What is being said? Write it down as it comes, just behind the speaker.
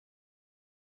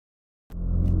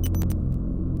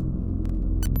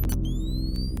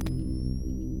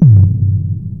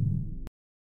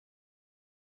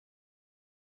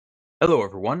Hello,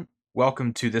 everyone.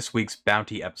 Welcome to this week's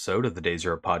Bounty episode of the Day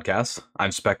Zero podcast.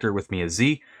 I'm Spectre. With me is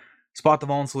Z. Spot the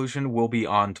Fallen Solution will be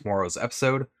on tomorrow's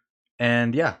episode,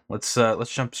 and yeah, let's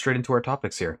jump straight into our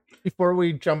topics here. Before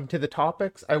we jump into the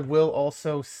topics, I will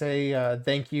also say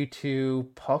thank you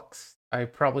to Pux. I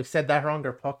probably said that wrong,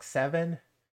 or Pux7,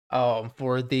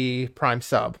 for the Prime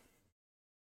sub.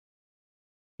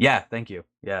 Yeah, thank you.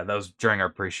 Yeah, that was during our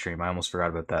pre-stream. I almost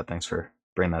forgot about that. Thanks for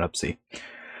bringing that up, Z.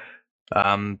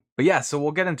 But yeah, so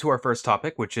we'll get into our first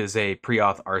topic, which is a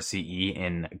pre-auth RCE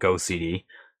in GoCD,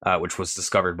 which was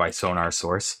discovered by Sonar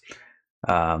Source.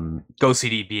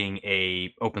 GoCD being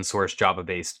a open source Java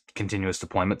based continuous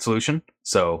deployment solution.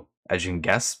 So as you can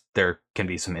guess, there can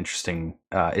be some interesting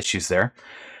issues there.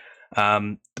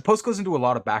 The post goes into a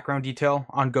lot of background detail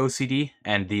on GoCD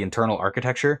and the internal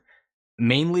architecture.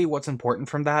 Mainly what's important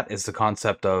from that is the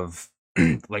concept of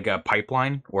like a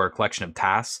pipeline or a collection of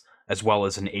tasks, as well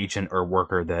as an agent or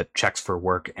worker that checks for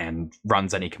work and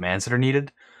runs any commands that are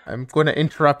needed. I'm going to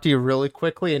interrupt you really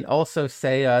quickly and also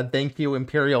say thank you,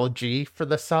 Imperial G, for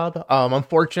the sub.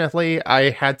 Unfortunately,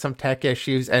 I had some tech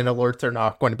issues and alerts are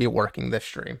not going to be working this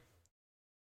stream.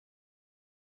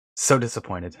 So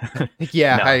disappointed.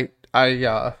 Yeah,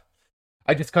 No.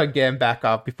 I just couldn't get him back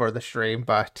up before the stream,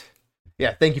 but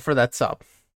yeah, thank you for that sub.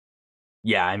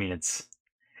 Yeah, I mean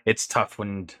it's tough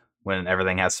when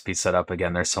everything has to be set up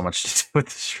again. There's so much to do with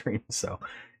the stream, so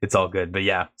it's all good. But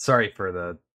yeah, sorry for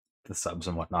the subs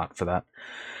and whatnot for that.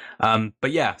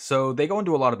 But yeah, so they go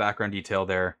into a lot of background detail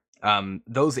there.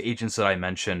 Those agents that I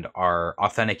mentioned are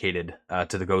authenticated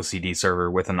to the GoCD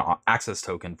server with an access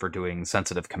token for doing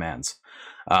sensitive commands.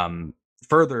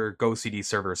 Further, GoCD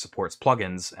server supports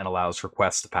plugins and allows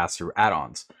requests to pass through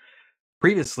add-ons.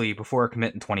 Previously, before a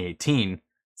commit in 2018,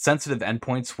 sensitive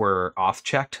endpoints were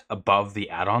auth-checked above the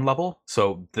add-on level,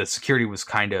 so the security was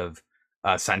kind of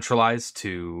centralized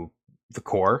to the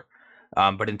core.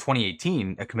 But in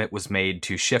 2018, a commit was made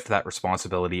to shift that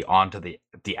responsibility onto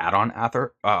the add-on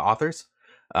authors.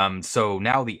 So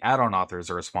now the add-on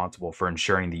authors are responsible for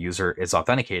ensuring the user is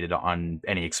authenticated on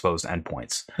any exposed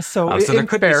endpoints. So, So there in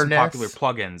could be some popular fairness,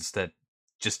 plugins that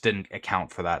just didn't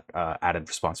account for that added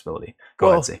responsibility. Go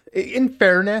ahead, well, Z. in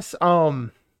fairness,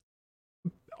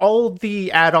 all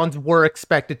the add-ons were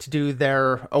expected to do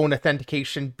their own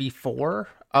authentication before.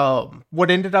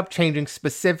 What ended up changing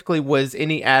specifically was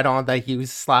any add-on that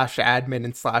used /admin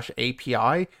and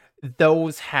 /API.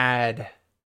 Those had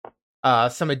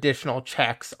some additional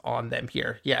checks on them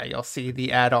here. Yeah, you'll see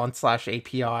the add-on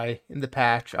 /API in the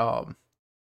patch.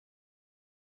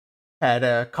 Had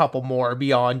a couple more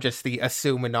beyond just the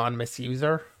assume anonymous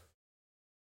user.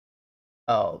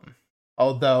 Um,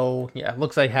 Although, yeah, it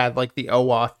looks like it had like the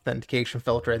OAuth authentication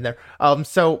filter in there.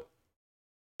 So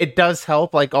it does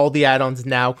help. Like all the add-ons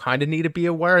now kind of need to be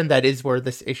aware, and that is where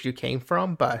this issue came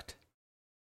from. But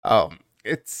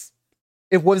it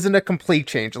wasn't a complete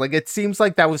change. Like it seems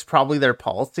like that was probably their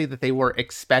policy that they were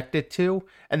expected to,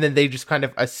 and then they just kind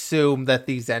of assumed that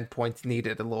these endpoints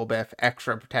needed a little bit of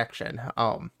extra protection.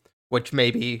 Which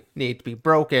maybe need to be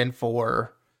broken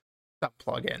for some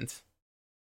plugins.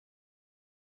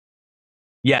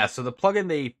 Yeah, so the plugin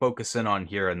they focus in on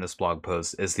here in this blog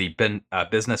post is the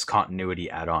business continuity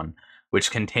add-on,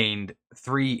 which contained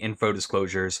three info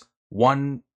disclosures,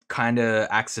 one kind of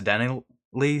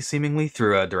accidentally, seemingly,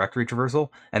 through a directory traversal,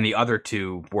 and the other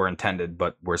two were intended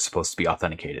but were supposed to be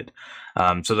authenticated.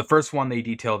 So the first one they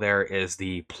detail there is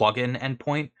the plugin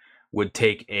endpoint would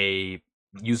take a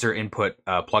user input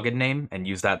plugin name and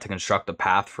use that to construct a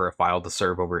path for a file to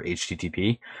serve over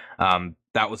HTTP.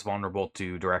 That was vulnerable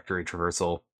to directory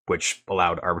traversal, which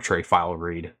allowed arbitrary file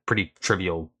read. Pretty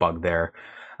trivial bug there.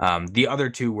 The other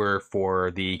two were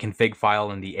for the config file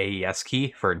and the AES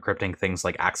key for encrypting things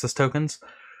like access tokens.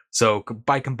 So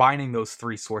by combining those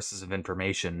three sources of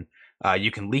information,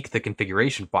 you can leak the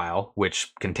configuration file,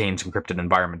 which contains encrypted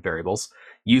environment variables,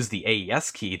 use the AES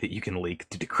key that you can leak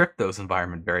to decrypt those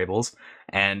environment variables,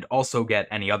 and also get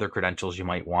any other credentials you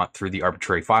might want through the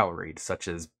arbitrary file read, such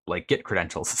as like Git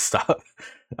credentials and stuff.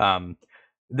 Um,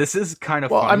 this is kind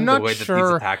of Well, funny the way that these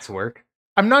attacks work.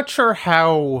 I'm not sure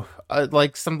how,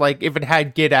 if it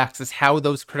had Git access, how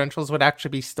those credentials would actually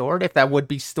be stored. If that would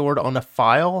be stored on a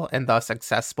file and thus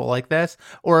accessible like this,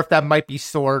 or if that might be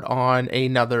stored on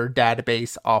another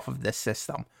database off of this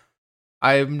system.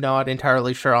 I'm not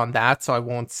entirely sure on that, so I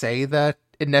won't say that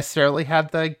it necessarily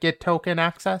had the Git token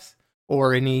access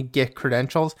or any Git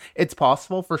credentials. It's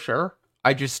possible for sure.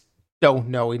 I just don't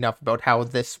know enough about how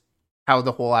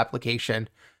the whole application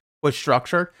was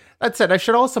structured. That said, I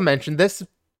should also mention this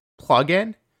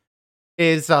plugin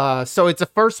is so it's a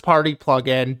first party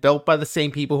plugin built by the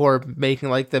same people who are making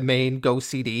like the main Go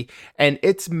CD, and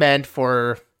it's meant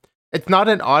for, it's not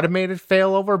an automated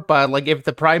failover, but like if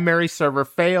the primary server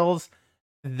fails,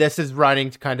 this is running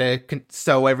to kind of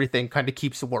so everything kind of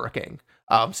keeps working.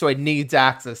 So it needs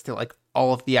access to like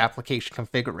all of the application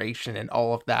configuration and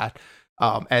all of that.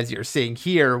 As you're seeing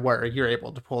here, where you're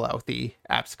able to pull out the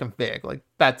apps config, like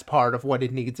that's part of what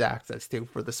it needs access to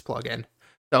for this plugin.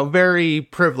 So very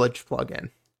privileged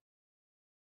plugin.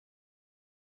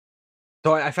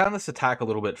 So I found this attack a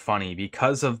little bit funny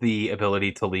because of the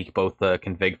ability to leak both the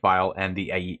config file and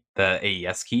the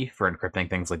AES key for encrypting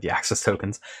things like the access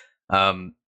tokens.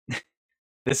 Um,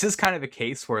 this is kind of a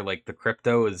case where like the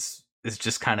crypto is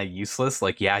just kind of useless.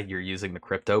 Like, yeah, you're using the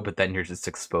crypto, but then you're just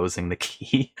exposing the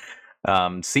key.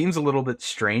 Seems a little bit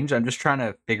strange. I'm just trying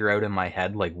to figure out in my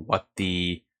head like what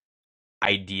the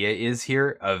idea is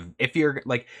here of if you're going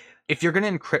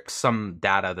to encrypt some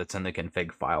data that's in the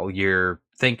config file, you're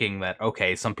thinking that,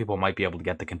 okay, some people might be able to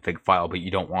get the config file, but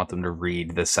you don't want them to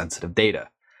read this sensitive data.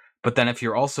 But then if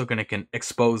you're also going to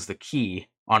expose the key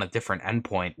on a different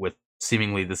endpoint with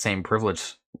seemingly the same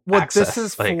privilege access, This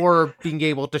is for being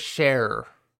able to share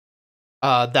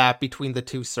that between the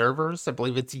two servers. I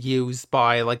believe it's used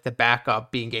by like the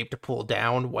backup being able to pull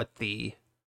down what the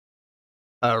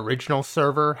original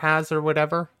server has or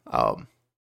whatever.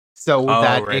 So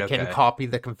that it can copy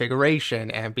the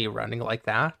configuration and be running like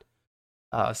that.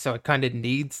 So it kind of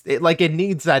needs it, like it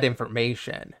needs that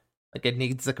information. Like it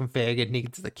needs the config, it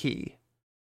needs the key.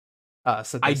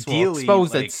 So this will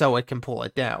expose it so it can pull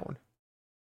it down.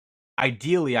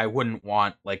 Ideally, I wouldn't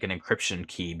want like an encryption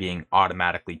key being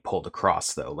automatically pulled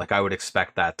across, though. Like I would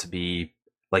expect that to be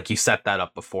like you set that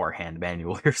up beforehand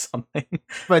manually or something.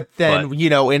 But then,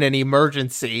 in an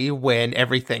emergency when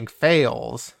everything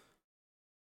fails,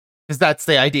 because that's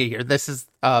the idea here. This is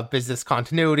business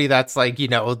continuity. That's like,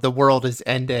 the world is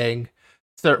ending.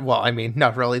 Well, I mean,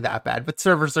 not really that bad, but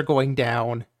servers are going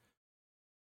down.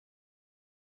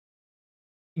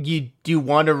 You do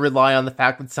want to rely on the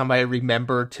fact that somebody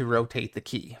remembered to rotate the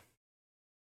key.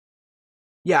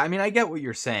 Yeah, I mean, I get what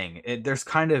you're saying. There's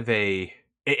kind of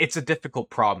it's a difficult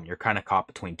problem. You're kind of caught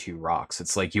between two rocks.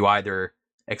 It's like you either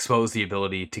expose the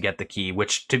ability to get the key,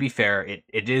 which, to be fair,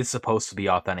 it is supposed to be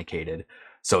authenticated.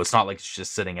 So it's not like it's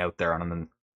just sitting out there on an,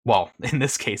 well, in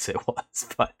this case it was,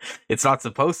 but it's not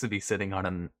supposed to be sitting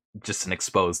on just an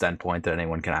exposed endpoint that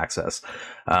anyone can access.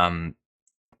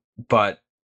 But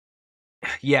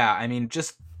yeah, I mean,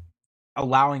 just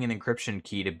allowing an encryption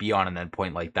key to be on an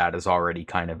endpoint like that is already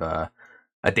kind of a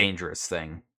dangerous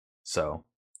thing. So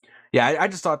yeah, I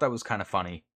just thought that was kind of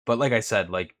funny. But like I said,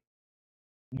 like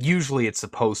usually it's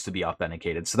supposed to be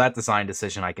authenticated. So that design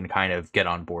decision I can kind of get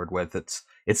on board with.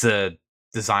 It's a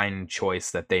design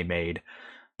choice that they made.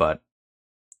 But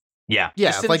yeah.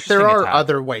 Yeah, like there are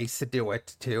other ways to do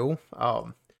it too.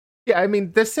 Yeah, I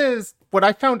mean, this is what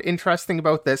I found interesting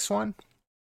about this one.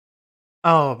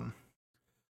 Well,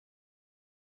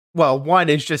 one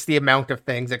is just the amount of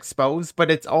things exposed, but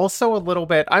it's also a little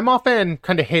bit, I'm often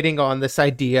kind of hitting on this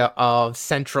idea of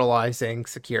centralizing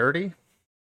security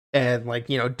and like,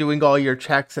 doing all your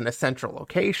checks in a central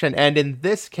location. And in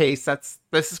this case,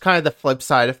 this is kind of the flip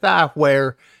side of that,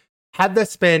 where had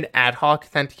this been ad hoc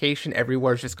authentication,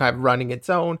 everywhere's just kind of running its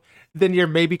own, then you're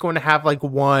maybe going to have like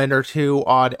one or two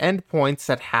odd endpoints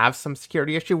that have some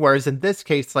security issue. Whereas in this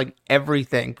case, like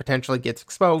everything potentially gets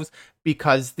exposed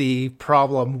because the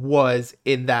problem was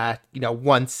in that,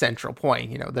 one central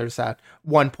point. There's that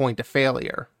one point of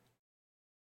failure.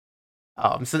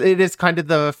 So it is kind of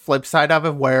the flip side of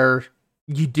it, where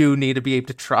you do need to be able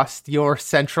to trust your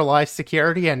centralized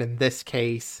security. And in this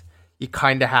case, you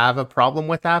kind of have a problem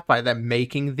with that by them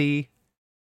making the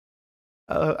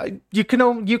you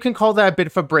can call that a bit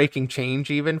of a breaking change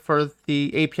even for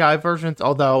the API versions,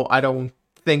 although I don't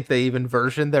think they even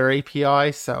version their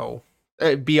API so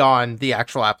beyond the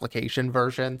actual application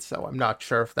version, so I'm not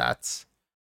sure if that's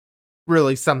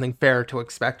really something fair to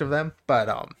expect of them.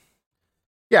 But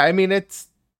yeah, I mean, it's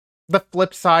the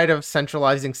flip side of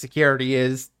centralizing security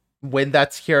is when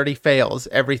that security fails,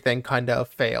 everything kind of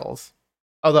fails.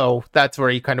 Although that's where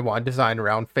you kind of want to design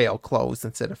around fail closed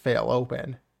instead of fail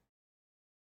open.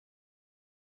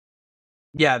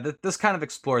 Yeah, this kind of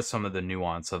explores some of the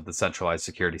nuance of the centralized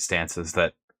security stances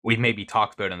that we've maybe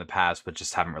talked about in the past, but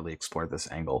just haven't really explored this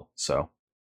angle. So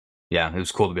yeah, it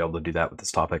was cool to be able to do that with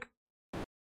this topic.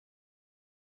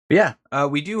 But yeah,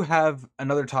 we do have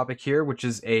another topic here, which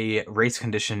is a race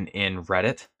condition in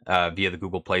Reddit via the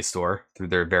Google Play Store through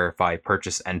their verify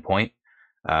purchase endpoint,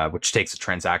 which takes a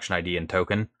transaction ID and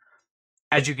token.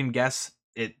 As you can guess,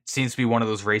 it seems to be one of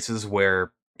those races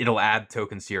where it'll add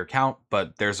tokens to your account,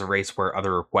 but there's a race where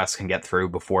other requests can get through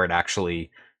before it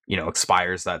actually,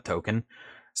 expires that token.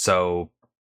 So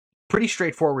pretty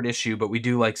straightforward issue, but we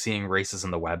do like seeing races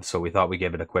in the web, so we thought we'd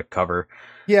give it a quick cover.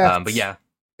 Yeah, But yeah,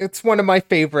 it's one of my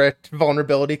favorite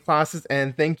vulnerability classes,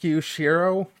 and thank you,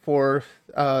 Shiro, for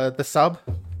the sub.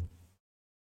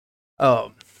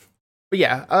 But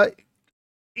yeah,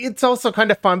 it's also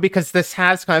kind of fun because this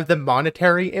has kind of the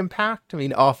monetary impact. I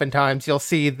mean, oftentimes you'll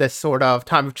see this sort of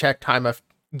time of check, time of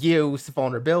use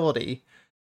vulnerability.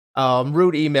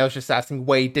 Rude emails just asking,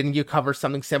 wait, didn't you cover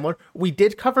something similar? We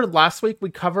did cover last week. We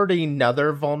covered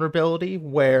another vulnerability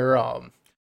where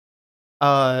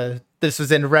this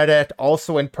was in Reddit,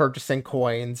 also in purchasing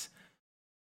coins.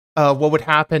 What would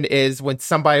happen is when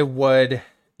somebody would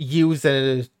use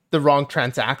the wrong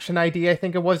transaction ID, I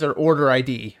think it was, or order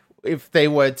ID. If they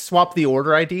would swap the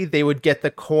order ID, they would get the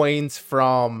coins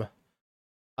from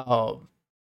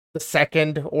the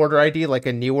second order ID, like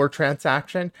a newer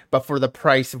transaction, but for the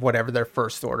price of whatever their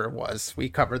first order was. We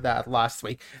covered that last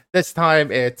week. This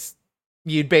time it's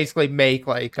you'd basically make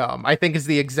like I think is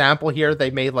the example here,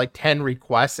 they made like 10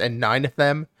 requests and 9 of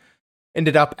them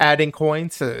ended up adding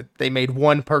coins. So they made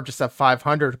one purchase of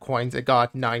 500 coins. It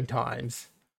got 9 times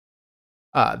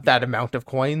that amount of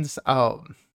coins.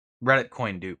 Reddit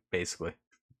coin dupe, basically.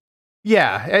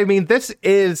 Yeah, I mean, this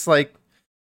is like,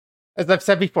 as I've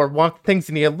said before, one of the things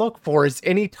you need to look for is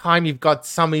anytime you've got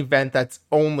some event that's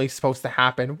only supposed to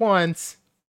happen once,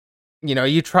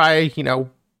 you try,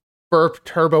 Burp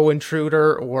Turbo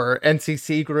Intruder or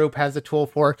NCC Group has a tool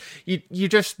for it. You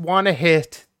just want to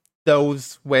hit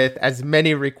those with as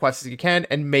many requests as you can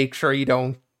and make sure you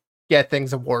don't get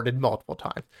things awarded multiple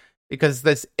times. Because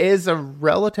this is a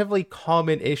relatively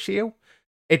common issue.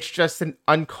 It's just an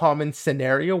uncommon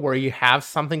scenario where you have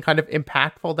something kind of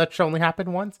impactful that should only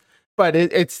happen once. But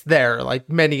it's there. Like,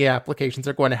 many applications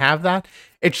are going to have that.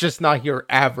 It's just not your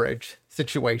average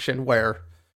situation where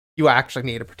you actually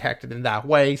need to protect it in that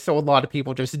way. So a lot of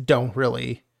people just don't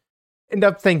really end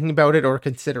up thinking about it or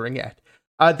considering it.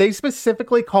 They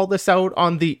specifically called this out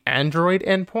on the Android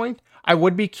endpoint. I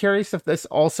would be curious if this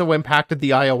also impacted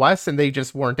the iOS and they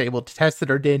just weren't able to test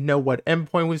it or didn't know what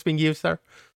endpoint was being used there.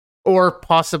 Or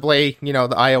possibly, the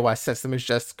iOS system is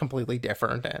just completely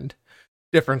different and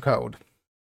different code.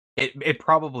 It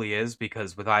probably is,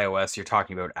 because with iOS, you're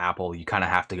talking about Apple, you kind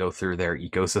of have to go through their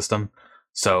ecosystem.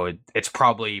 So it's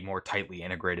probably more tightly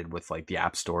integrated with like the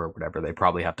App Store or whatever. They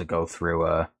probably have to go through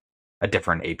a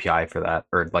different API for that,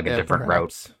 or like a different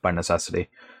perhaps. route by necessity.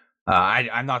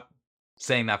 I'm not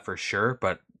saying that for sure,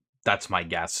 but that's my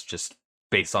guess, just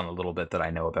based on a little bit that I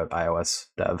know about iOS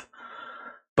dev.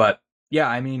 But yeah,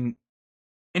 I mean,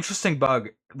 interesting bug.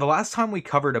 The last time we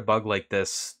covered a bug like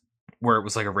this, where it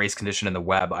was like a race condition in the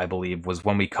web, I believe, was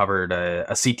when we covered a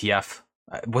CTF.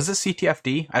 Was it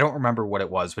CTFD? I don't remember what it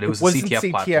was, but it was a CTF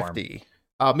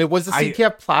platform. It was a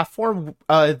CTF platform.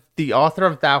 The author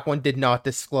of that one did not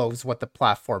disclose what the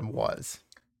platform was.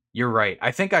 You're right.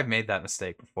 I think I've made that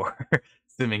mistake before,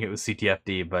 assuming it was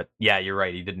CTFD, but yeah, you're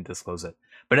right. He didn't disclose it.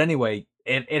 But anyway,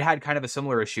 it had kind of a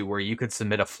similar issue where you could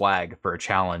submit a flag for a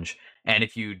challenge, and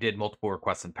if you did multiple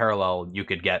requests in parallel, you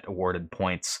could get awarded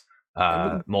points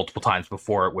multiple times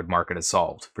before it would mark it as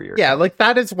solved for your account. Like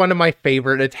that is one of my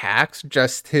favorite attacks,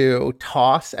 just to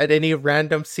toss at any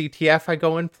random CTF I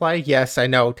go and play. Yes, I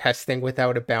know, testing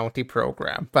without a bounty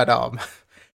program, but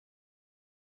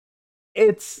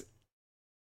it's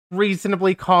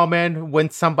reasonably common when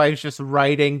somebody's just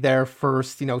writing their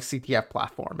first, CTF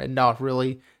platform and not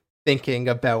really thinking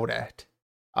about it.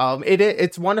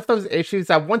 It's one of those issues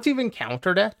that once you've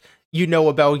encountered it,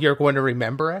 about, you're going to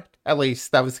remember it. At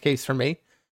least that was the case for me.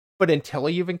 But until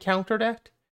you've encountered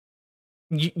it,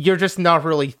 you're just not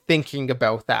really thinking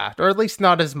about that, or at least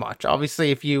not as much.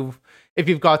 Obviously, if you've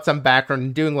got some background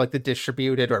in doing like the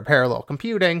distributed or parallel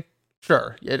computing,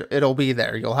 sure, it'll be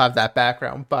there. You'll have that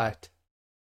background, but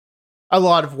a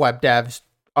lot of web devs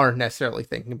aren't necessarily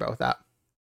thinking about that.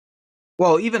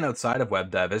 Well, even outside of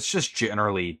web dev, it's just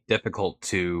generally difficult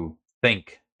to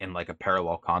think in like a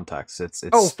parallel context. It's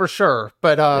for sure,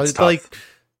 but like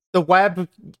the web,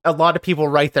 a lot of people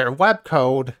write their web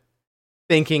code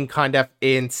thinking kind of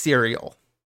in serial,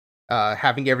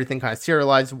 having everything kind of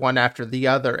serialized one after the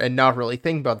other, and not really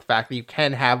thinking about the fact that you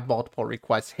can have multiple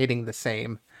requests hitting the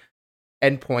same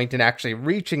endpoint and actually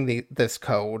reaching this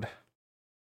code.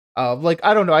 Like,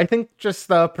 I don't know, I think just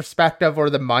the perspective or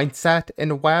the mindset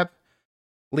in web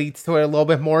leads to it a little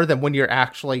bit more than when you're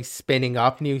actually spinning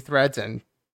up new threads and,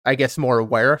 I guess, more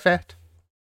aware of it.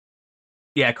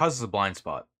 Yeah, it causes a blind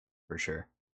spot, for sure.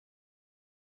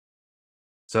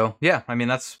 So, yeah, I mean,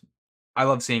 I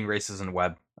love seeing races in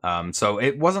web. So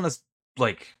it wasn't as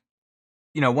like,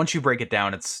 once you break it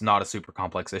down, it's not a super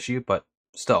complex issue, but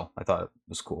still, I thought it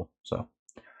was cool. So,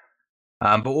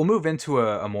 but we'll move into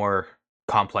a more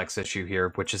complex issue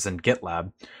here, which is in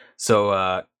GitLab.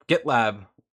 So, GitLab,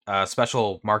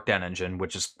 special Markdown engine,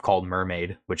 which is called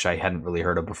Mermaid, which I hadn't really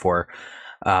heard of before,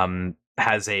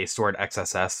 has a stored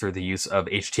XSS through the use of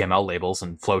HTML labels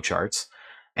and flowcharts.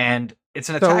 And it's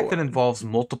an attack that involves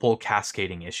multiple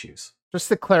cascading issues. Just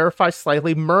to clarify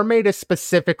slightly, Mermaid is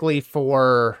specifically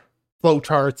for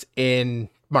flowcharts in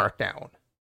Markdown.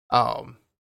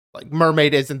 Like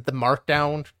Mermaid isn't the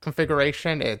Markdown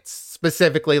configuration. It's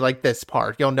specifically like this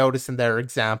part. You'll notice in their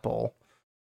example.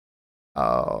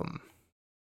 Somewhere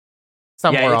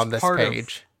on this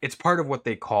page. It's part of what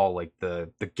they call like the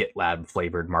GitLab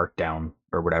flavored Markdown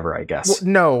or whatever, I guess.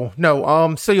 Well,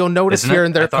 no. So you'll notice here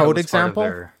in their code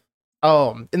example.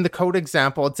 In the code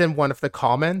example, it's in one of the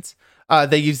comments.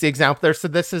 They use the example there. So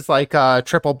this is like a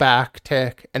triple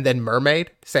backtick and then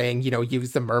Mermaid saying,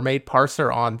 use the Mermaid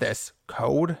parser on this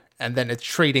code. And then it's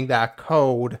treating that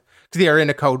code because you're in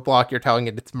a code block. You're telling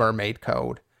it it's Mermaid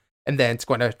code. And then it's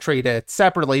going to treat it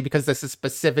separately because this is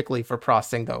specifically for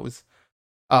processing those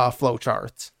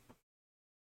flowcharts.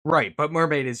 Right. But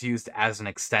Mermaid is used as an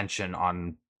extension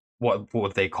on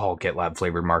what they call GitLab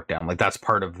flavored Markdown. Like that's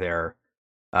part of their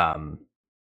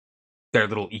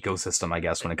little ecosystem, I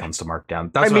guess, when it comes to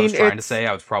Markdown. That's what I was trying to say.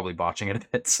 I was probably botching it a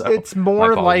bit. So it's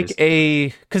more like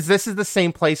because this is the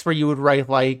same place where you would write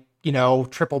like,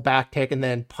 triple backtick and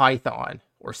then Python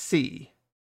or C.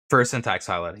 For syntax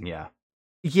highlighting, yeah.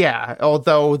 Yeah,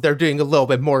 although they're doing a little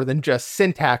bit more than just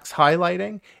syntax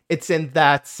highlighting. It's in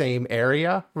that same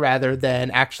area rather than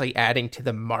actually adding to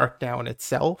the Markdown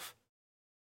itself.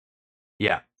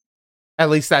 Yeah.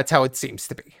 At least that's how it seems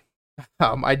to be.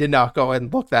 I did not go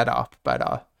and look that up,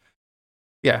 but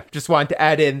yeah, just wanted to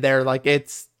add in there, like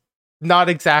it's not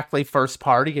exactly first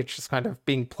party, it's just kind of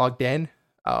being plugged in.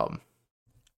 Go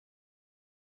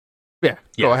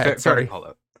ahead. Sorry.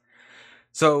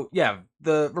 So yeah,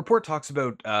 the report talks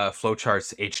about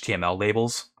flowcharts HTML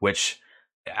labels, which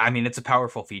it's a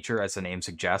powerful feature as the name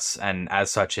suggests, and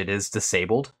as such it is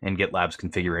disabled in GitLab's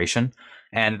configuration,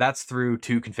 and that's through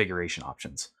two configuration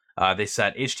options. They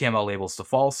set HTML labels to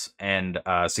false and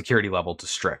security level to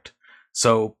strict.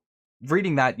 So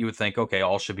reading that, you would think, okay,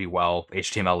 all should be well.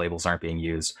 HTML labels aren't being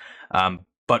used.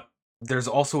 But there's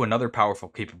also another powerful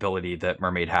capability that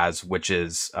Mermaid has, which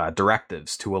is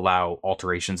directives to allow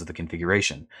alterations of the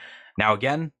configuration. Now,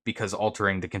 again, because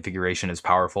altering the configuration is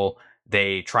powerful,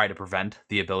 they try to prevent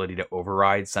the ability to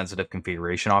override sensitive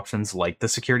configuration options like the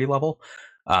security level.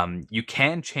 You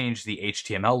can change the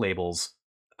HTML labels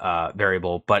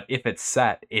variable, but if it's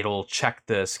set, it'll check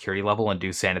the security level and do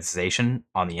sanitization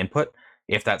on the input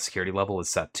if that security level is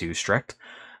set to strict,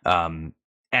 and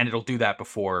it'll do that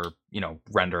before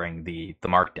rendering the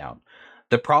markdown.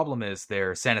 The problem is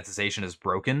their sanitization is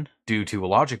broken due to a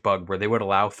logic bug where they would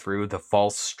allow through the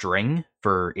false string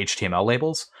for HTML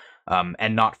labels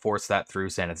and not force that through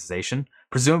sanitization,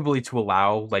 presumably to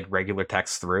allow like regular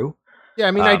text through. Yeah,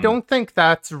 I don't think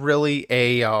that's really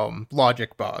a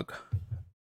logic bug.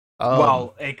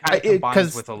 Well, it kind of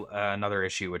combines with another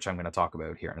issue, which I'm going to talk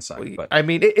about here in a second. But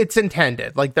it's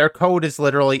intended. Like their code is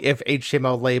literally if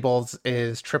HTML labels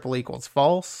is triple equals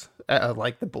false,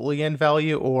 like the Boolean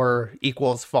value, or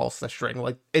equals false the string.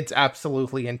 Like it's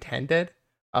absolutely intended.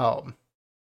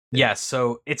 Yes,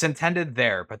 so it's intended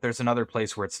there, but there's another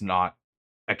place where it's not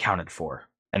accounted for,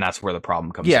 and that's where the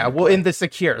problem comes. Yeah, well, in the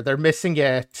secure, they're missing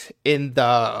it in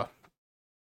the.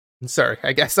 Sorry,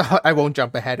 I guess I won't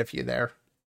jump ahead of you there.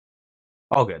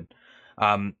 All good.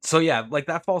 So yeah, like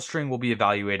that false string will be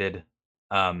evaluated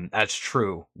as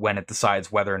true when it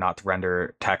decides whether or not to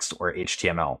render text or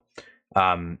HTML.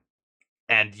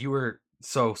 And you were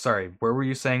sorry. Where were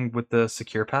you saying with the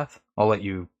secure path? I'll let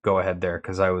you go ahead there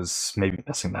because I was maybe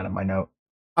missing that in my note.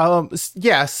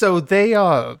 Yeah. So they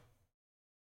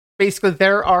basically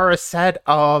there are a set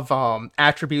of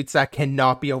attributes that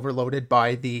cannot be overloaded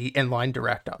by the inline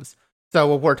directives. So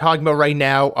what we're talking about right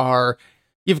now are.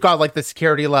 You've got like the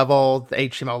security level, the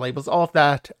HTML labels, all of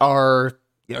that are,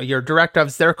 your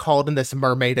directives. They're called in this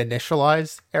Mermaid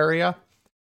initialize area.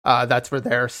 That's where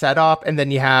they're set up. And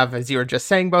then you have, as you were just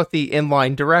saying, both the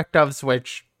inline directives,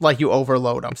 which let you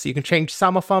overload them. So you can change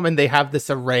some of them, and they have this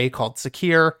array called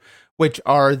secure, which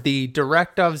are the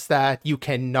directives that you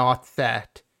cannot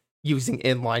set using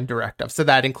inline directives. So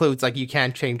that includes like you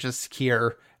can't change the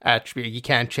secure attribute, you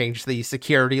can't change the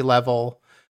security level.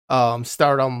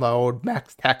 Start on load,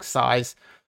 max text size.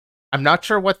 I'm not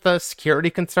sure what the security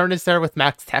concern is there with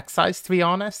max text size, to be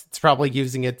honest. It's probably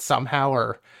using it somehow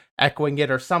or echoing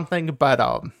it or something,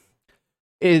 but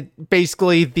it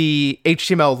basically the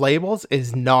HTML labels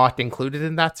is not included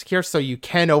in that secure, so you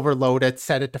can overload it,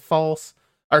 set it to false,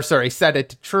 or sorry, set it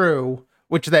to true,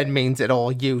 which then means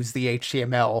it'll use the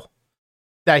HTML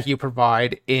that you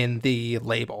provide in the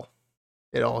label.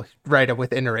 It'll write it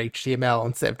with inner HTML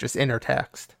instead of just inner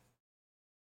text.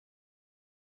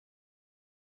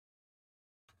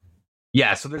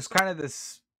 Yeah, so there's kind of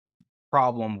this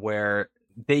problem where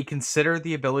they consider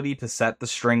the ability to set the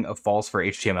string of false for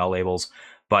HTML labels,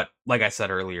 but like I said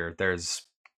earlier,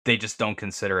 they just don't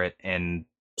consider it in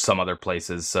some other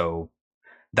places, so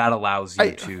that allows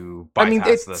you to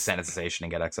bypass the sanitization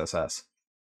and get XSS.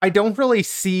 I don't really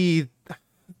see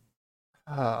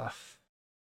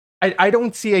I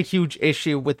don't see a huge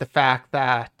issue with the fact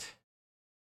that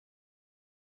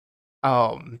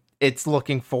it's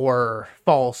looking for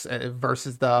false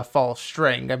versus the false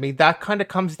string. I mean, that kind of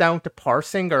comes down to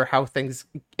parsing or how things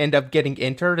end up getting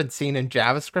entered and seen in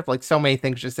JavaScript. Like, so many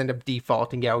things just end up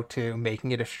defaulting out to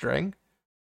making it a string.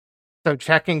 So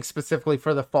checking specifically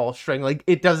for the false string, like,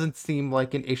 it doesn't seem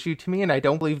like an issue to me, and I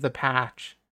don't believe the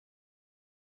patch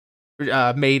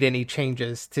made any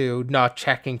changes to not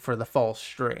checking for the false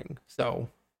string. So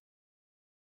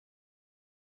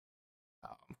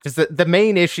because the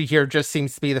main issue here just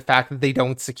seems to be the fact that they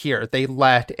don't secure. They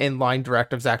let inline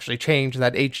directives actually change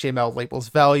that HTML label's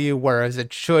value, whereas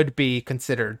it should be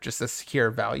considered just a secure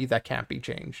value that can't be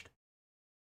changed.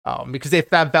 Because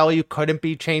if that value couldn't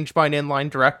be changed by an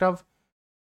inline directive,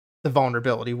 the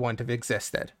vulnerability wouldn't have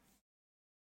existed.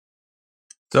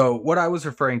 So what I was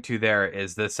referring to there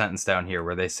is this sentence down here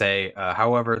where they say,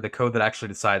 however, the code that actually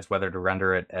decides whether to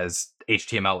render it as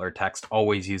HTML or text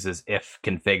always uses if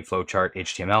config flowchart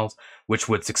HTMLs, which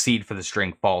would succeed for the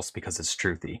string false because it's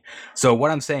truthy. So what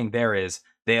I'm saying there is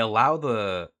they allow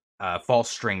the false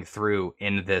string through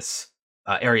in this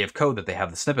area of code that they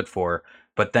have the snippet for,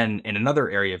 but then in another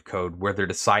area of code where they're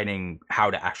deciding how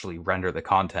to actually render the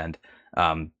content,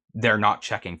 they're not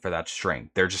checking for that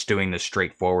string. They're just doing this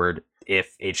straightforward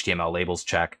if HTML labels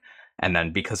check, and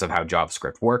then because of how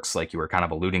JavaScript works, like you were kind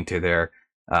of alluding to there,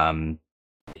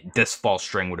 this false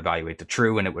string would evaluate to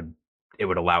true, and it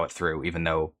would allow it through, even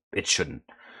though it shouldn't.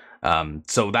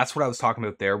 So that's what I was talking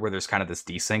about there, where there's kind of this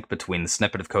desync between the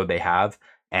snippet of code they have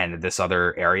and this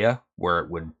other area where it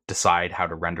would decide how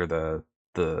to render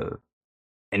the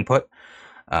input.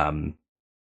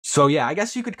 So yeah, I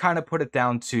guess you could kind of put it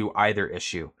down to either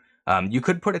issue. You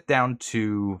could put it down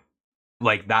to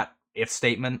like that if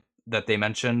statement that they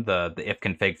mentioned, the if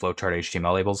config flowchart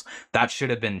HTML labels, that should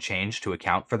have been changed to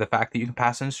account for the fact that you can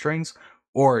pass in strings,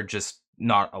 or just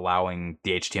not allowing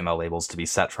the HTML labels to be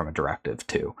set from a directive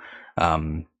too.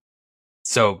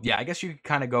 So yeah, I guess you could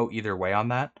kind of go either way on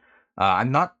that.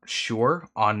 I'm not sure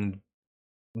on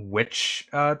which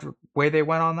way they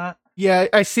went on that. Yeah,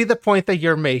 I see the point that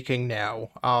you're making now,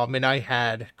 and I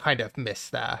had kind of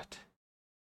missed that.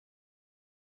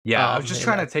 Yeah, I was just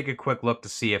trying to take a quick look to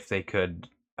see if they could,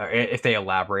 if they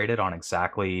elaborated on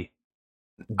exactly.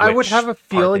 I would have a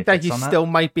feeling that you still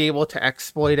might be able to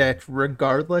exploit it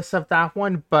regardless of that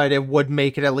one, but it would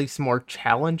make it at least more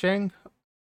challenging.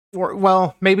 Or,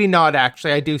 well, maybe not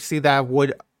actually. I do see that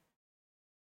would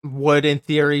in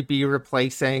theory be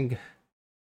replacing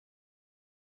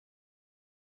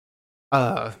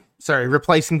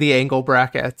replacing the angle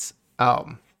brackets,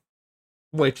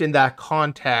 which in that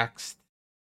context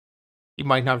you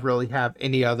might not really have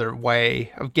any other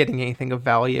way of getting anything of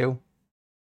value.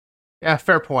 Yeah,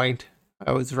 fair point.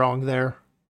 I was wrong there.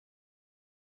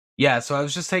 Yeah, so I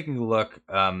was just taking a look.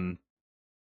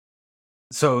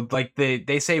 So like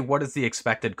they say what is the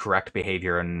expected correct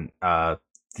behavior, and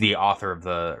the author of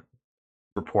the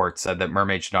report said that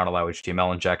Mermaid should not allow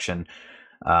HTML injection.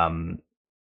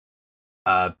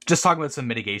 Just talking about some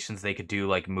mitigations they could do,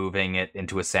 like moving it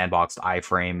into a sandboxed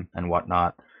iframe and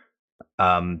whatnot.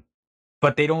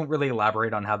 But they don't really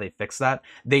elaborate on how they fix that.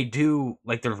 They do,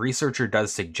 like the researcher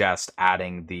does suggest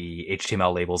adding the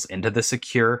HTML labels into the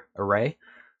secure array.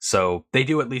 So they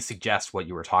do at least suggest what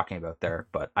you were talking about there,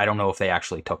 but I don't know if they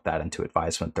actually took that into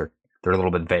advisement. They're a little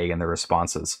bit vague in their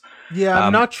responses. Yeah,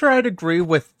 I'm not sure I'd agree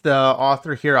with the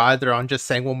author here either on just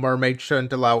saying, well, Mermaid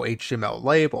shouldn't allow HTML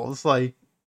labels. Like,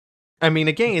 I mean,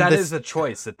 again, that is a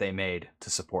choice that they made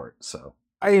to support. So,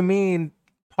 I mean,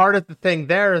 part of the thing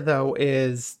there, though,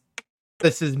 is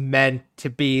this is meant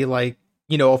to be like,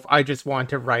 you know, if I just want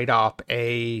to write up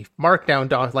a markdown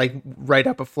doc, like write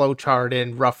up a flowchart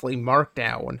in roughly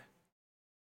markdown,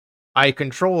 I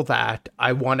control that.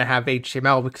 I want to have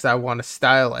HTML because I want to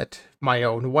style it my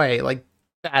own way. Like,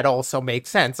 that also makes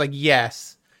sense. Like,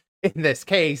 yes, in this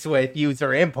case with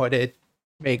user input, it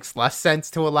makes less sense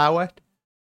to allow it.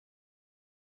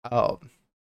 Um,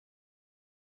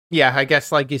 yeah, I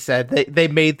guess like you said, they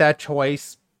made that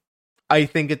choice. I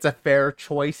think it's a fair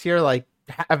choice here, like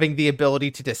having the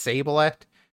ability to disable it.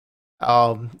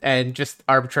 And just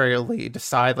arbitrarily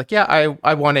decide like, yeah,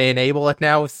 I want to enable it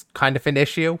now is kind of an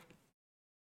issue.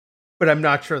 But I'm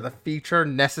not sure the feature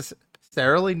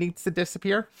necessarily needs to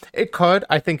disappear. It could.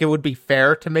 I think it would be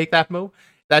fair to make that move.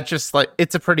 That's just like,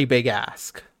 it's a pretty big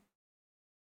ask.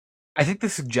 I think the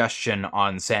suggestion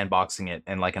on sandboxing it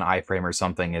in like an iframe or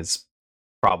something is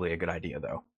probably a good idea,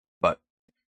 though. But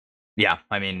yeah,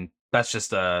 I mean, that's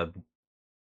just a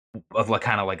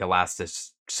kind of like a last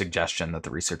suggestion that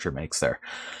the researcher makes there.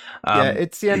 Yeah,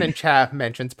 Etienne and Chav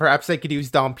mentions perhaps they could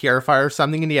use DOM Purify or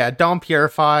something. And yeah, DOM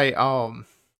Purify,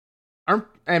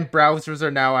 and browsers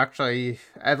are now actually,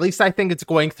 at least I think it's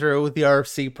going through the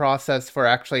RFC process for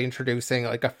actually introducing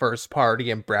like a first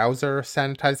party and browser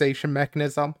sanitization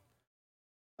mechanism.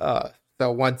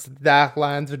 So once that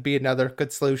lands would be another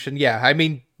good solution. Yeah, I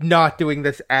mean, not doing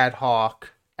this ad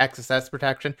hoc XSS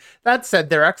protection. That said,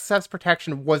 their XSS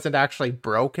protection wasn't actually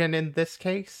broken in this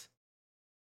case.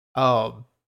 So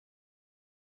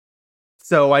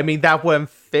I mean that wouldn't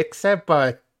fix it,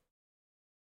 but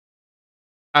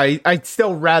I'd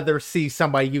still rather see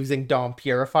somebody using DOM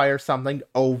Purify or something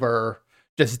over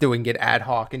just doing it ad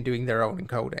hoc and doing their own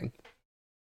encoding.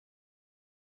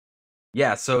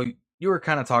 Yeah, so you were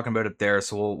kind of talking about it there,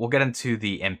 so we'll get into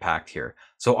the impact here.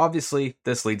 So obviously,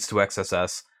 this leads to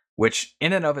XSS, which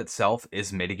in and of itself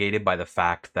is mitigated by the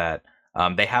fact that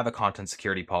they have a content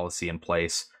security policy in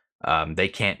place. They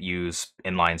can't use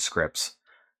inline scripts.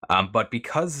 But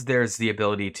because there's the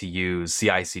ability to use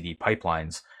CI/CD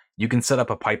pipelines, you can set up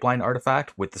a pipeline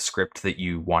artifact with the script that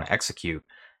you want to execute.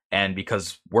 And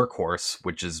because Workhorse,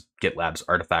 which is GitLab's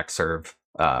artifact serve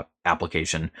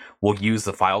application, will use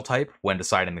the file type when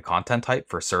deciding the content type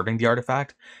for serving the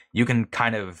artifact, you can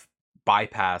kind of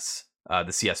bypass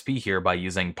the CSP here by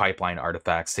using pipeline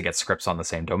artifacts to get scripts on the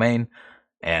same domain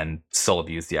and still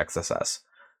abuse the XSS.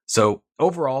 So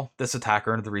overall, this attack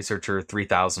earned the researcher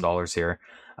 $3,000 here.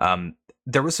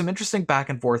 There was some interesting back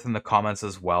and forth in the comments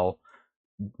as well.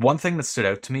 One thing that stood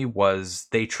out to me was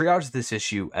they triaged this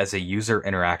issue as a user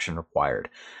interaction required,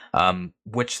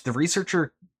 which the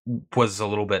researcher was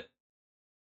found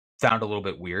a little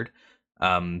bit weird.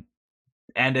 And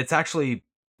it's actually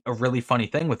a really funny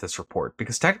thing with this report,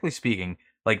 because technically speaking,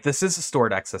 like, this is a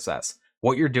stored XSS.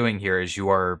 What you're doing here is you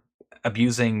are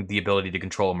abusing the ability to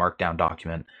control a markdown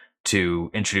document to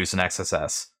introduce an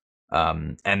XSS.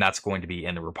 And that's going to be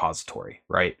in the repository,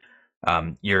 right?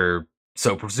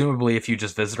 So presumably if you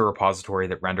just visit a repository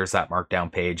that renders that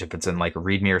markdown page, if it's in like a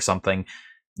README or something,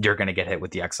 you're going to get hit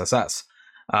with the XSS.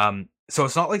 So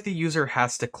it's not like the user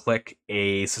has to click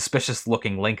a suspicious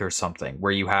looking link or something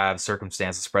where you have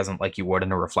circumstances present like you would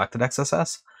in a reflected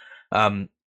XSS.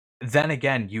 Then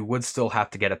again, you would still have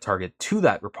to get a target to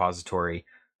that repository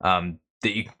that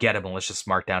you can get a malicious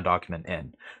markdown document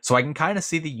in. So I can kind of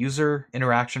see the user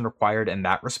interaction required in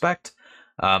that respect.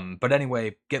 But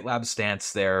anyway, GitLab's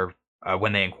stance there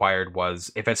when they inquired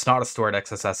was, if it's not a stored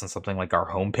XSS in something like our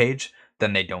homepage,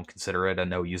 then they don't consider it a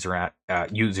no user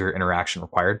interaction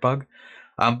required bug.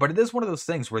 But it is one of those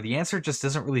things where the answer just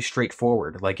isn't really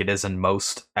straightforward, like it is in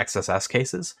most XSS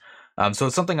cases. So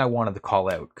it's something I wanted to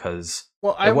call out, because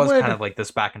it was kind of like this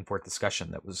back and forth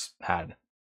discussion that was had.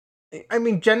 I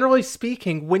mean, generally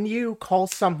speaking, when you call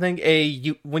something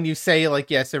when you say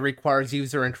like, yes, it requires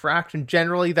user interaction,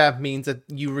 generally that means that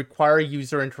you require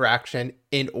user interaction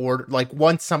in order, like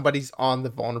once somebody's on the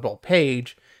vulnerable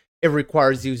page, it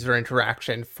requires user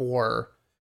interaction for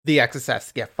the XSS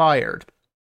to get fired.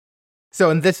 So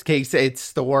in this case, it's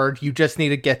stored. You just need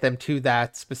to get them to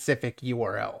that specific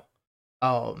URL.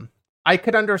 I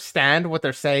could understand what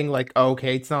they're saying, like,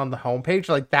 okay, it's not on the homepage.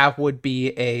 Like, that would be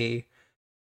a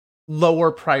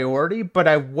lower priority, but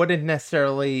I wouldn't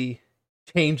necessarily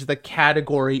change the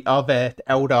category of it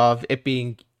out of it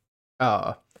being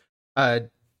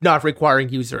not requiring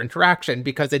user interaction,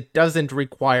 because it doesn't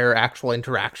require actual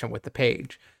interaction with the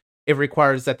page. It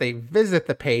requires that they visit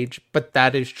the page, but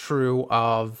that is true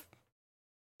of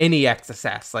any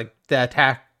XSS. Like, the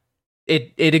attack,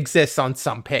 it exists on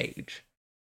some page.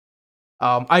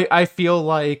 I feel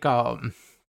like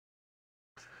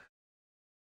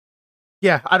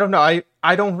yeah, I don't know.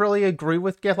 I don't really agree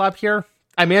with GitLab here.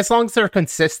 I mean, as long as they're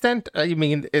consistent, I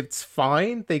mean, it's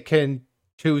fine. They can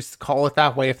choose to call it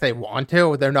that way if they want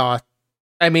to. They're not.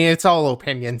 I mean, it's all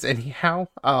opinions anyhow.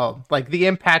 Like, the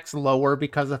impact's lower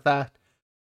because of that.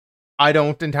 I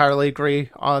don't entirely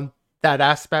agree on that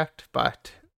aspect,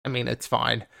 but I mean, it's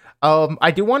fine.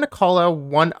 I do want to call out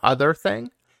one other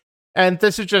thing. And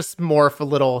this is just more of a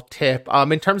little tip.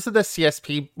 In terms of the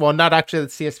CSP, well, not actually the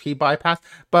CSP bypass,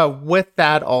 but with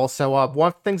that also, one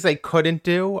of the things they couldn't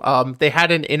do, they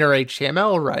had an inner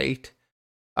HTML, right?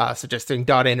 So just doing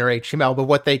 .inner HTML, but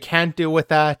what they can't do with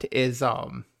that is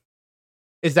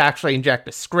actually inject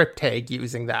a script tag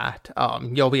using that.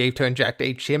 You'll be able to inject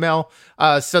HTML.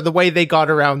 So the way they got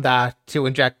around that to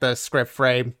inject the script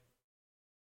frame,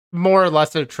 more or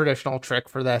less a traditional trick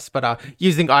for this, but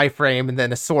using iframe and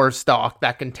then a source doc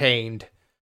that contained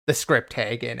the script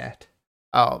tag in it.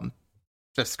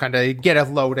 Just kind of get it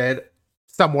loaded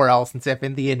somewhere else instead of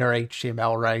in the inner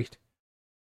HTML, right?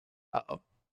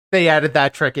 They added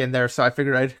that trick in there, so I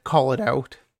figured I'd call it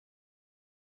out.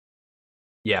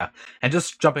 Yeah, and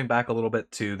just jumping back a little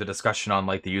bit to the discussion on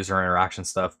like the user interaction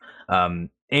stuff, Amy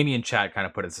in chat kind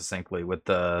of put it succinctly with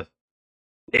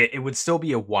it would still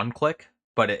be a one click,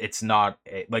 but it's not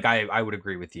like I would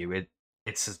agree with you.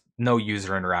 It's no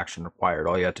user interaction required.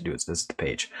 All you have to do is visit the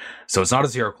page, so it's not a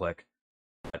zero click.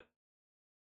 But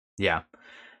yeah,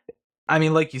 I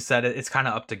mean, like you said, it's kind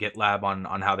of up to GitLab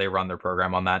on how they run their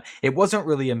program on that. It wasn't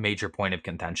really a major point of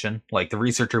contention. Like the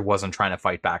researcher wasn't trying to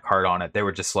fight back hard on it. They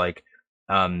were just like,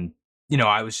 I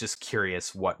was just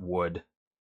curious what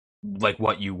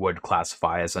you would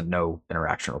classify as a no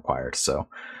interaction required. So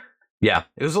yeah,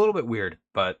 it was a little bit weird,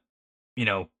 but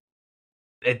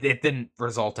it didn't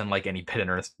result in like any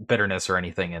bitterness or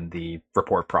anything in the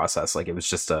report process. Like it was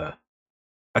just a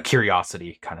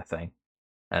curiosity kind of thing.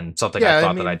 And something I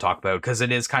thought that I'd talk about because it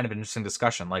is kind of an interesting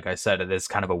discussion. Like I said, it is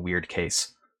kind of a weird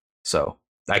case. So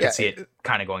I can see it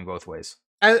kind of going both ways.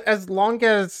 As long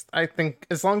as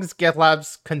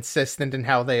GitLab's consistent in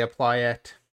how they apply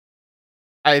it,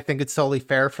 I think it's totally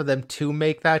fair for them to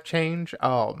make that change.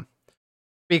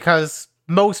 Because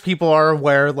most people are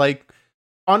aware, like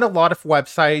on a lot of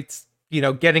websites,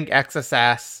 getting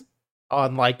XSS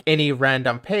on like any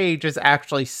random page is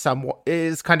actually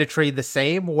is kind of treated the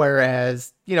same.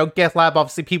 Whereas, GitLab,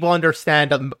 obviously people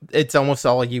understand it's almost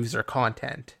all user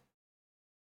content.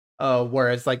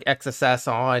 Whereas like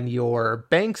XSS on your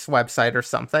bank's website or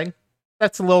something,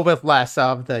 that's a little bit less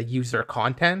of the user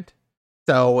content.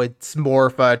 So it's more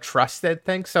of a trusted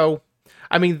thing. So,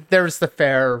 I mean, there's the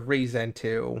fair reason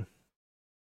to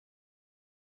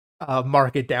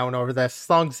mark it down over this. As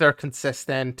long as they're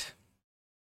consistent,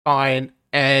 fine.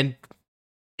 And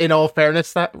in all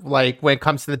fairness, that like when it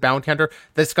comes to the bounty hunter,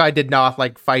 this guy did not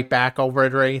like fight back over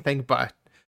it or anything. But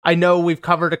I know we've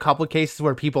covered a couple of cases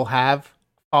where people have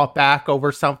fought back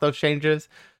over some of those changes,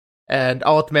 and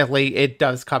ultimately it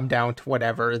does come down to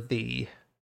whatever the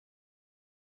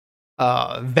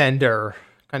vendor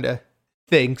kind of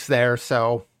thinks there.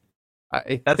 So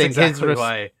I think exactly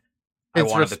why I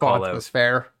wanted to call out. Was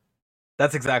fair.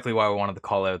 That's exactly why I wanted to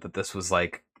call out that this was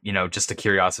like, just a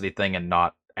curiosity thing and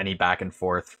not any back and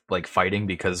forth like fighting,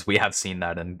 because we have seen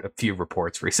that in a few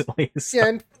reports recently. So. Yeah,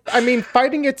 and I mean,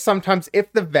 fighting it sometimes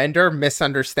if the vendor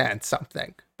misunderstands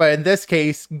something. But in this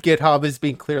case, GitHub is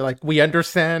being clear, like, we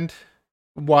understand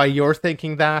why you're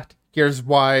thinking that. Here's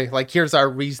why, like, here's our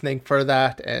reasoning for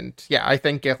that. And yeah, I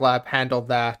think GitLab handled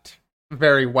that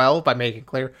very well by making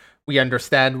clear, we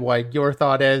understand what your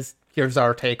thought is. Here's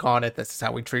our take on it. This is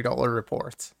how we treat all our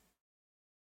reports.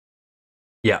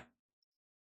 Yeah.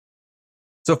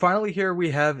 So finally here we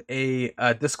have a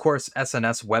Discourse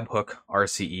SNS webhook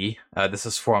RCE. This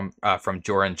is from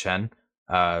Joran Chen,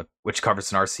 which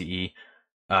covers an RCE.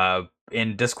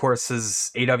 In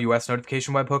Discourse's AWS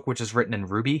notification webhook, which is written in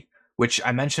Ruby, which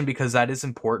I mentioned because that is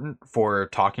important for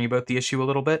talking about the issue a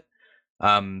little bit.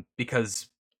 Because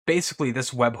basically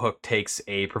this webhook takes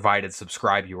a provided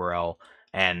subscribe URL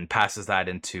and passes that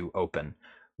into open,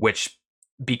 which,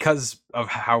 because of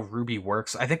how Ruby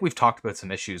works, I think we've talked about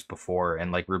some issues before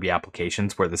in like Ruby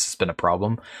applications where this has been a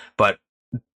problem, but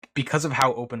because of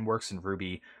how open works in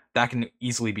Ruby, that can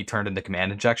easily be turned into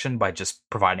command injection by just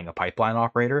providing a pipeline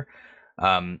operator.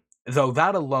 Though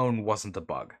that alone wasn't a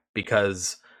bug,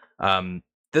 because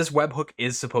this webhook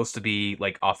is supposed to be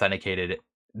like authenticated.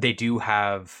 They do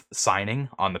have signing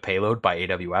on the payload by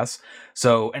AWS.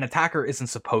 So an attacker isn't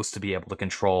supposed to be able to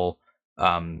control,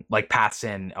 like pass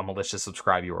in a malicious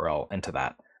subscribe URL into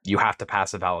that. You have to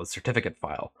pass a valid certificate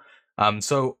file.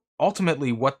 So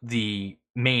ultimately what the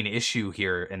main issue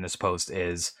here in this post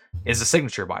is a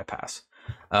signature bypass.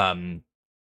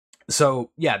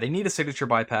 So yeah, they need a signature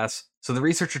bypass. So the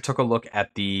researcher took a look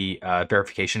at the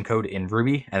verification code in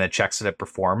Ruby, and it checks that it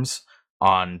performs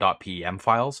on .pem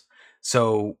files.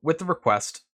 So with the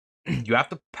request, you have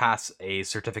to pass a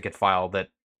certificate file that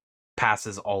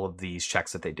passes all of these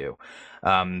checks that they do.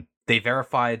 They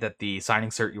verify that the signing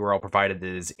cert URL provided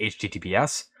is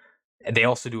HTTPS. And they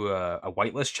also do a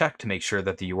whitelist check to make sure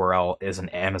that the URL is an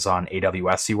Amazon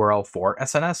AWS URL for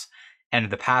SNS,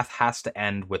 and the path has to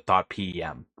end with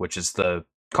 .pem, which is the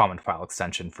common file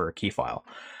extension for a key file.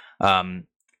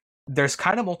 There's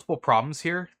kind of multiple problems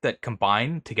here that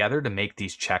combine together to make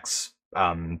these checks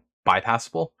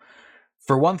bypassable.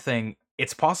 For one thing,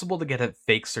 it's possible to get a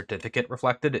fake certificate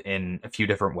reflected in a few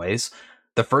different ways.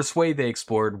 The first way they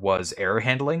explored was error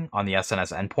handling on the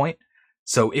SNS endpoint.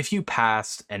 So if you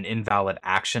passed an invalid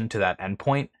action to that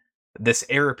endpoint, this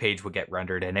error page would get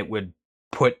rendered and it would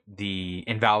put the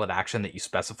invalid action that you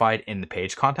specified in the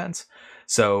page contents.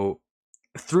 So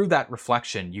through that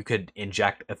reflection, you could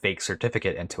inject a fake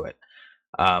certificate into it.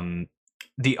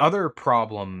 The other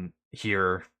problem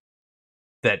here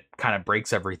that kind of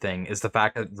breaks everything is the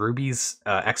fact that Ruby's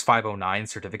X509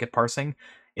 certificate parsing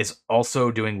is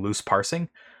also doing loose parsing.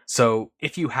 So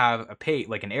if you have a page,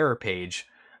 like an error page,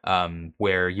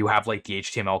 where you have like the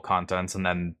HTML contents and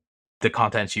then the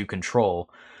contents you control,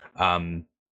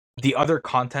 the other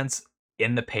contents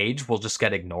in the page will just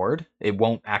get ignored. It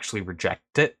won't actually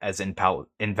reject it as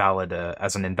invalid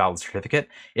as an invalid certificate.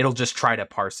 It'll just try to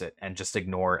parse it and just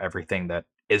ignore everything that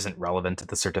isn't relevant to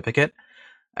the certificate.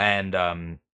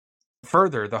 And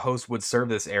further, the host would serve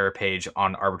this error page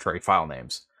on arbitrary file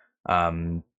names.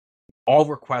 All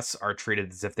requests are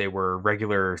treated as if they were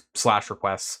regular /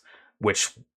 requests,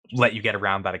 which let you get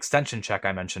around that extension check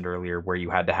I mentioned earlier, where you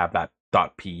had to have that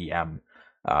 .pem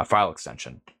file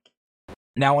extension.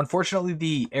 Now, unfortunately,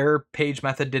 the error page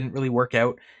method didn't really work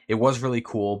out. It was really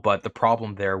cool, but the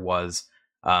problem there was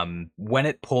when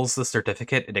it pulls the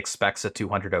certificate, it expects a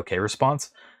 200 OK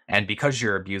response. And because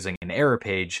you're abusing an error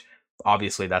page,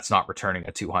 obviously that's not returning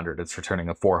a 200, it's returning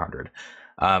a 400.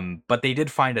 But they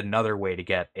did find another way to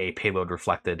get a payload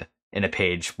reflected in a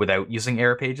page without using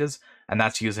error pages, and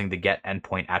that's using the get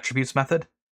endpoint attributes method.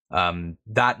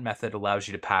 That method allows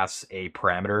you to pass a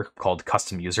parameter called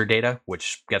custom user data,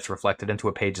 which gets reflected into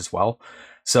a page as well.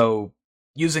 So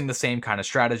using the same kind of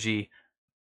strategy,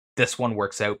 this one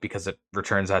works out because it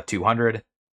returns at 200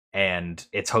 and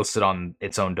it's hosted on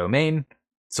its own domain.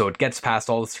 So it gets past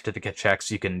all the certificate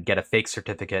checks. You can get a fake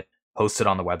certificate hosted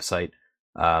on the website,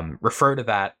 refer to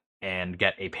that, and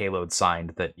get a payload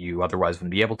signed that you otherwise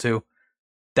wouldn't be able to.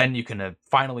 Then you can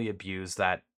finally abuse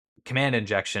that command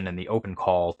injection and the open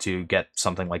call to get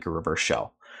something like a reverse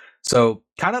shell. So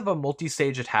kind of a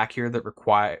multi-stage attack here that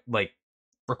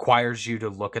requires you to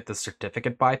look at the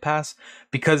certificate bypass,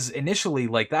 because initially,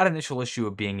 like that initial issue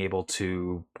of being able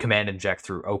to command inject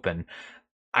through open,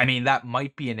 I mean, that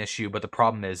might be an issue, but the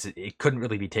problem is it couldn't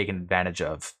really be taken advantage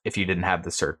of if you didn't have the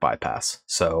cert bypass.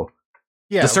 So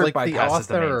Yeah, the cert like bypass is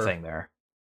the main thing there.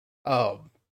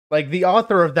 Like the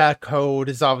author of that code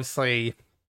is obviously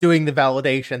doing the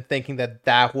validation, thinking that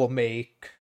that will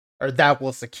make or that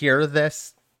will secure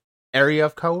this area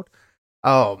of code.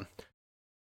 I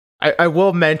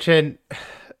will mention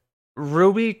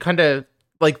Ruby kind of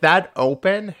like that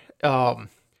open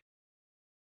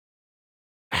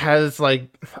has like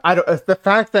I don't the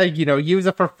fact that use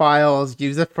it for files,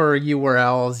 use it for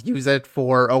URLs, use it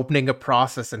for opening a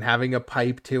process and having a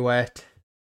pipe to it.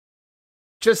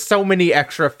 Just so many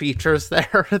extra features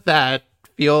there that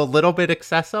feel a little bit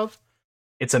excessive.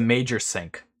 It's a major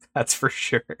sink, that's for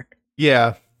sure.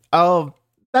 Yeah.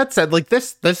 That said, like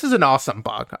this is an awesome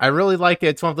bug. I really like it.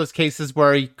 It's one of those cases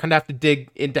where you kind of have to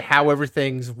dig into how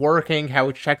everything's working, how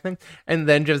it's checking, and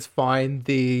then just find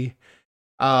the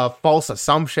false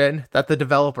assumption that the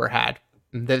developer had.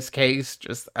 In this case,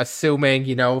 just assuming,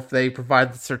 if they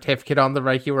provide the certificate on the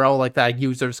right URL like that,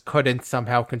 users couldn't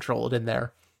somehow control it in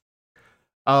there.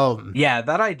 Yeah,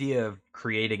 that idea of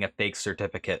creating a fake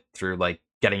certificate through like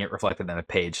getting it reflected in a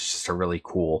page is just a really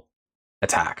cool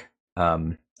attack.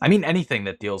 I mean, anything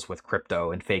that deals with crypto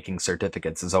and faking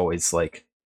certificates is always like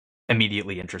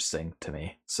immediately interesting to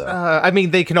me. So I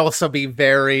mean, they can also be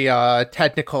very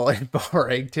technical and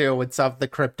boring too with some of the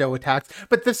crypto attacks.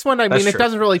 But this one, That's it true.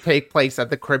 doesn't really take place at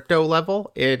the crypto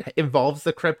level. It involves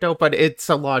the crypto, but it's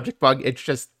a logic bug. It's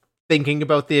just thinking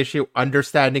about the issue,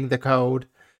 understanding the code,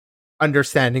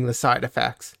 understanding the side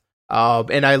effects.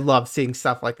 And I love seeing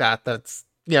stuff like that. That's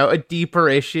a deeper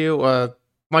issue, a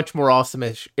much more awesome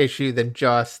issue than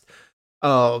just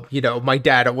my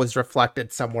data was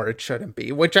reflected somewhere it shouldn't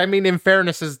be, which I mean, in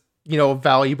fairness is, a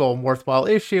valuable and worthwhile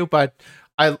issue, but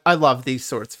I love these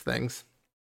sorts of things.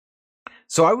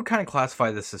 So I would kind of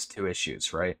classify this as two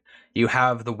issues, right? You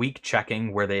have the weak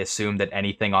checking where they assume that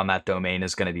anything on that domain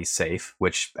is going to be safe,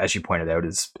 which, as you pointed out,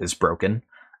 is broken.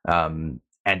 And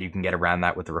you can get around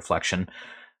that with the reflection.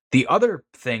 The other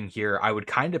thing here I would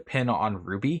kind of pin on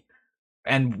Ruby,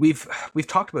 and we've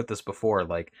talked about this before,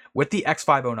 like with the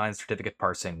X509 certificate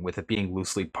parsing, with it being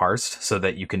loosely parsed so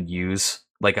that you can use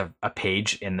like a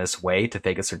page in this way to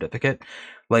fake a certificate,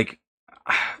 like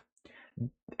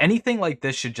anything like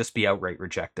this should just be outright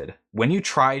rejected. When you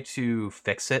try to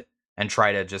fix it and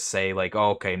try to just say like,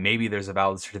 oh, okay, maybe there's a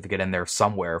valid certificate in there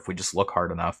somewhere if we just look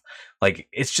hard enough, like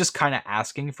it's just kind of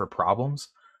asking for problems.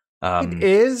 It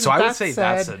is. So I would That say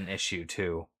that's said, an issue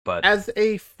too. But as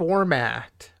a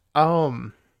format,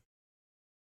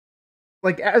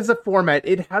 like as a format,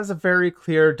 it has a very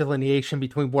clear delineation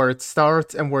between where it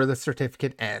starts and where the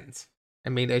certificate ends. I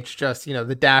mean, it's just,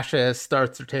 the dashes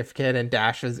start certificate and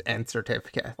dashes end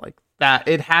certificate. Like that,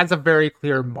 it has a very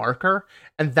clear marker,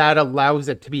 and that allows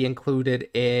it to be included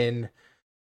in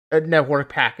a network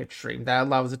packet stream. That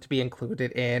allows it to be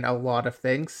included in a lot of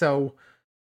things. So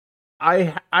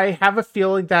I have a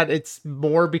feeling that it's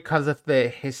more because of the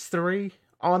history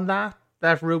on that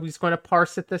Ruby's going to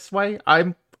parse it this way.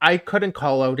 I couldn't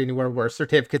call out anywhere where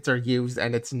certificates are used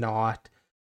and it's not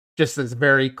just this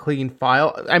very clean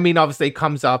file. I mean, obviously it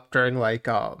comes up during like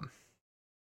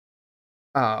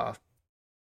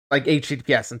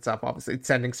HTTPS and stuff, obviously it's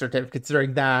sending certificates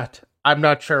during that. I'm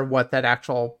not sure what that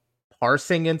actual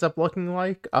parsing ends up looking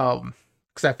like. Because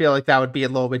I feel like that would be a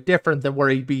little bit different than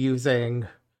where you'd be using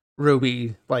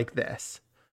Ruby like this.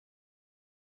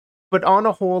 But on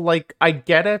a whole, like, I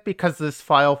get it because this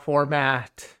file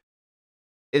format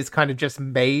is kind of just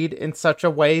made in such a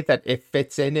way that it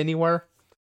fits in anywhere.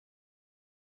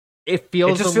 It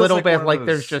feels a little bit like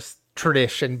there's just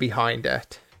tradition behind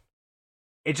it.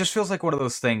 It just feels like one of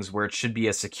those things where it should be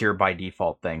a secure by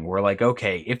default thing, where like,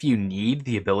 okay, if you need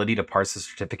the ability to parse a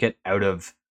certificate out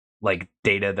of like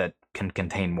data that can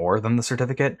contain more than the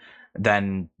certificate,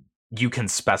 then you can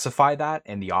specify that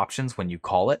in the options when you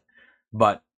call it.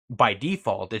 But by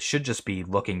default, it should just be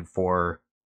looking for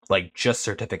like just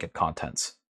certificate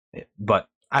contents. But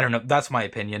I don't know. That's my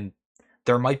opinion.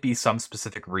 There might be some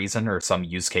specific reason or some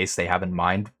use case they have in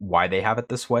mind why they have it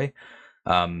this way.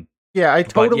 Yeah, I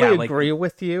totally agree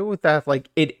with you that like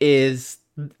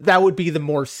that would be the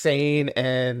more sane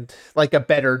and like a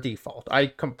better default. I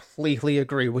completely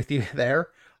agree with you there.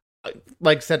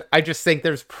 Like I said, I just think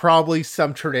there's probably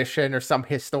some tradition or some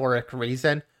historic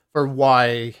reason for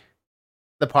why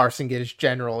the parsing is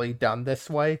generally done this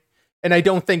way. And I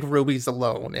don't think Ruby's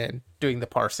alone in doing the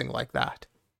parsing like that.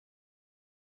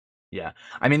 Yeah.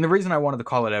 I mean, the reason I wanted to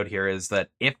call it out here is that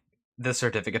if the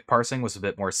certificate parsing was a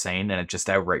bit more sane and it just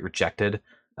outright rejected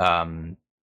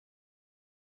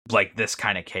like this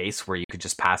kind of case where you could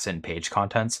just pass in page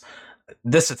contents,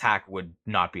 this attack would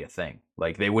not be a thing.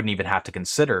 Like they wouldn't even have to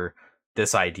consider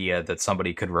this idea that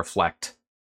somebody could reflect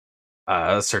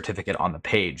a certificate on the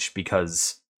page,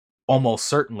 because almost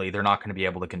certainly they're not going to be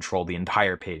able to control the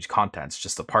entire page contents,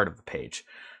 just a part of the page.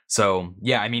 So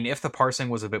yeah, I mean, if the parsing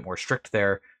was a bit more strict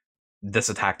there, this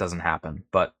attack doesn't happen.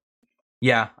 But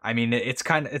yeah, I mean, it's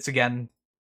again,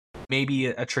 maybe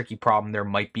a tricky problem. There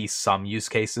might be some use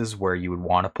cases where you would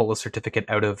want to pull a certificate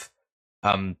out of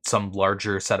some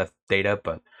larger set of data,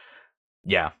 but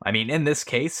yeah, I mean, in this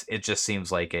case, it just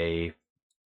seems like a,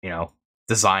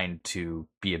 designed to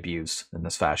be abused in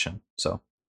this fashion. So,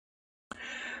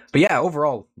 but yeah,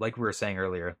 overall, like we were saying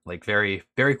earlier, like very,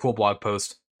 very cool blog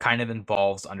post, kind of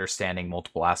involves understanding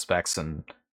multiple aspects and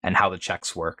how the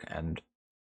checks work, and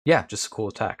yeah, just a cool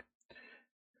attack.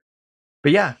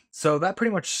 But yeah, so that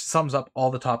pretty much sums up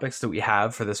all the topics that we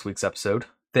have for this week's episode.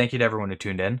 Thank you to everyone who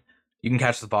tuned in. You can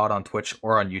catch the pod on Twitch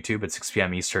or on YouTube at 6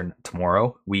 p.m. Eastern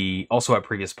tomorrow. We also have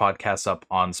previous podcasts up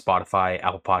on Spotify,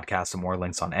 Apple Podcasts, and more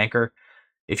links on Anchor.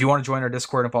 If you want to join our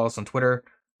Discord and follow us on Twitter,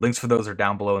 links for those are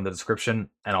down below in the description,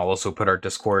 and I'll also put our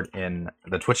Discord in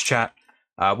the Twitch chat.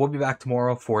 We'll be back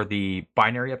tomorrow for the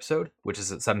binary episode, which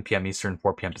is at 7 p.m. Eastern,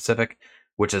 4 p.m. Pacific,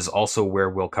 which is also where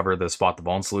we'll cover the Spot the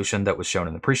Vuln solution that was shown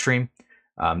in the pre-stream.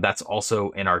 That's also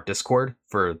in our Discord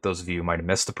for those of you who might have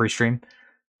missed the pre-stream.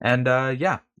 And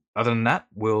yeah, other than that,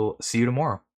 we'll see you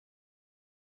tomorrow.